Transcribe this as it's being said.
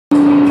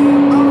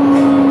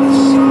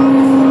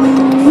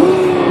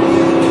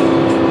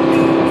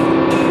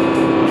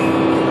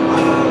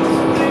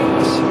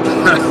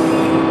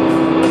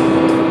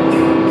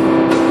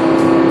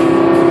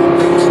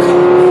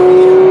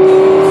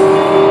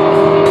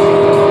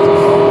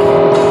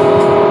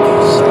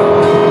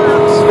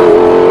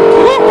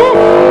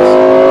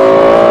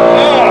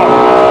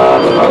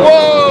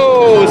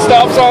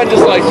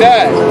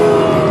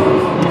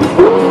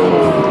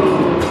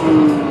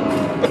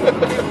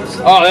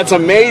that's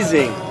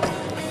amazing.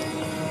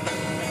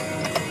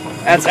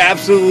 That's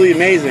absolutely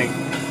amazing.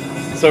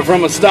 So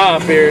from a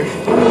stop here.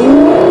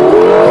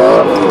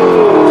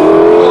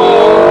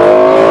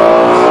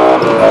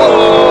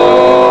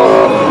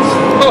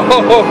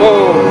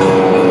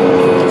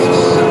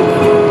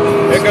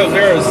 It goes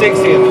 0 to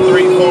 60 in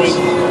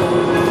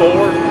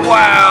 3.4.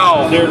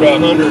 Wow. 0 to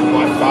 100 in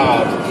like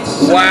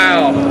 5.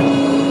 Wow.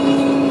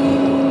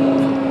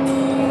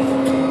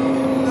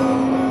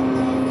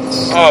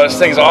 Oh, this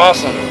thing's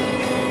awesome.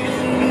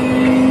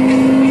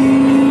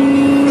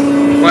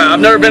 Wow, I've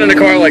never been in a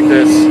car like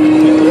this.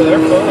 Yeah, they're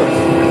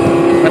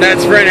fun. My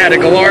dad's friend had a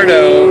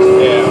Gallardo,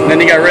 Yeah. and then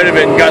he got rid of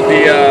it and got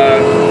the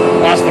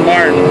Aston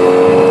Martin.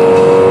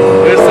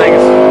 This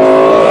thing's...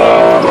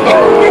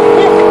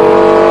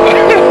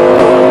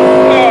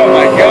 oh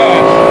my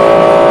gosh.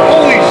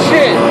 Holy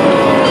shit.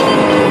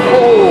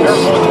 Oh.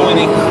 There's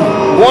 120.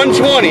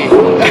 120.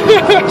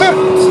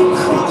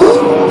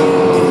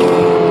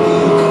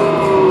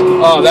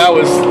 Oh, that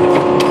was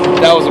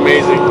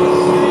amazing.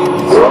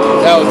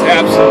 That was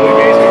absolutely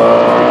amazing.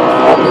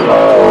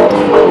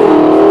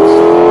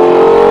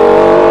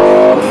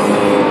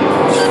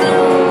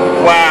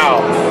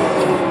 Wow.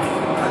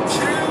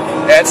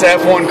 That's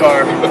F1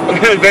 car,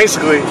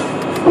 basically.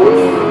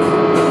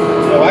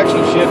 They'll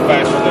actually shift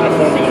faster than a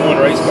Formula 1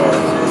 race car.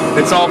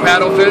 It's all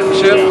paddle fit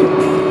shift?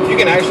 Yeah. You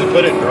can actually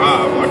put it in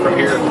drive, like right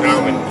here. Now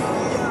I'm in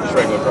just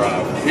regular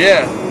drive.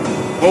 Yeah.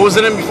 What was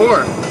it in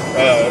before?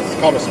 It's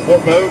called a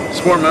sport mode.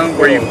 Sport mode,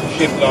 where you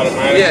shift it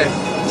automatically. Yeah,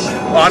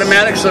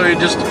 automatic. So you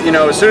just, you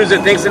know, as soon as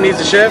it thinks it needs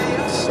to shift,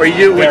 or you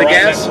do it with the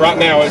gas. Right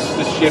now, it's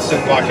just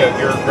shifting like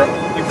you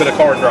put a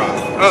car drive.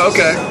 Oh,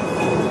 okay.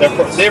 The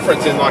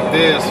difference in like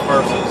this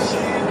versus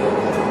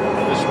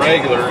this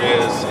regular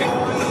is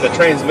the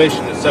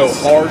transmission is so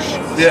harsh.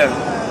 Yeah.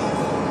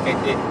 It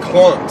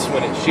clunks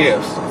when it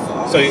shifts.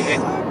 So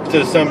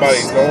to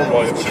somebody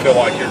normal, it would feel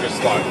like you're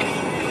just like,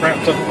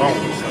 crap, something wrong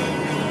with this thing.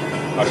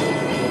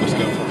 We'll just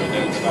go from a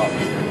dead stop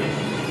here.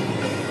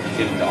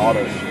 Get into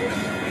auto shift.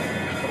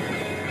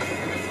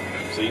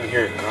 So you can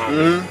hear it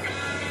grinding.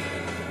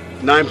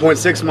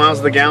 9.6 miles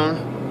to the gallon.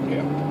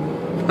 Yeah.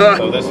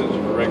 So this is a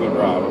regular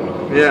drive.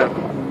 Yeah.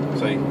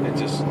 So it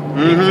just, you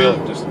can feel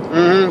it just.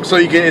 So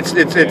you can,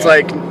 it's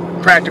like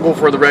practical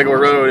for the regular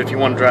road if you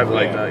want to drive it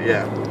like that.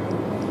 Yeah.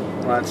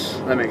 Well,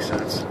 that makes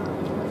sense.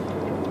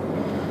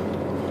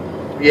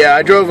 Yeah,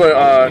 I drove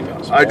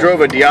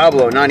a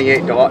Diablo,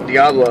 98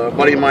 Diablo. A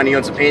buddy of mine, he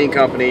owns a painting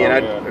company,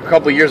 and a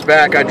couple of years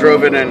back, I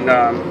drove it and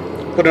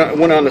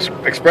went on the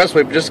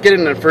expressway. But just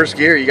getting in the first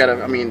gear, you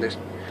gotta. I mean, the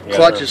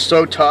clutch is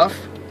so tough,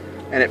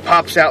 and it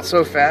pops out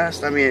so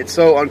fast. I mean, it's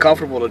so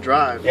uncomfortable to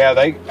drive. Yeah,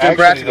 they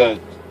actually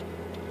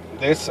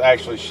this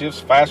actually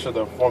shifts faster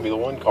than a Formula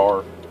 1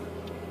 car,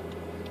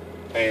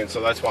 and so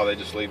that's why they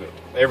just leave it.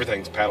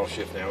 Everything's paddle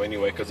shift now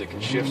anyway, because it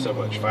can shift so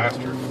much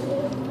faster.